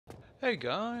Hey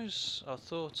guys, I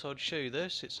thought I'd show you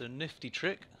this. It's a nifty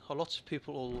trick. A lot of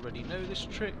people already know this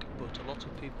trick, but a lot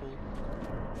of people,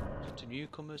 to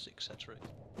newcomers, etc.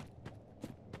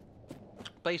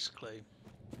 Basically,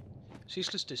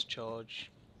 ceaseless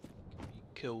discharge can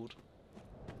be killed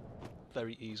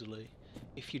very easily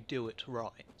if you do it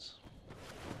right.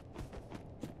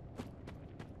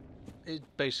 It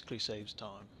basically saves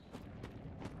time.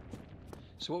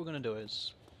 So what we're going to do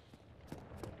is,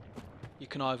 you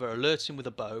can either alert him with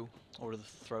a bow or with a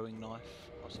throwing knife.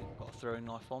 Obviously I've got a throwing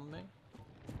knife on me.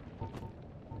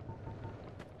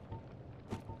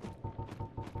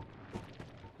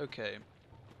 Okay,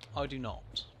 I do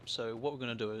not. So what we're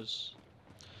going to do is,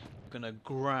 we're going to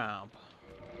grab...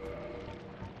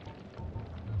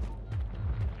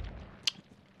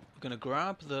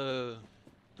 the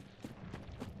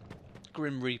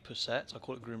Grim Reaper set. I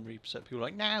call it Grim Reaper set. People are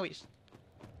like, no, it's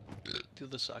the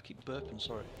other set. I keep burping,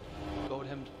 sorry. God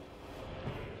him.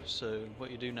 So what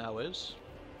you do now is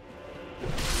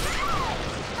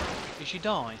you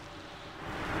die.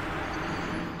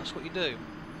 That's what you do.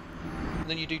 And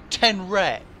then you do 10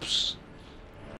 reps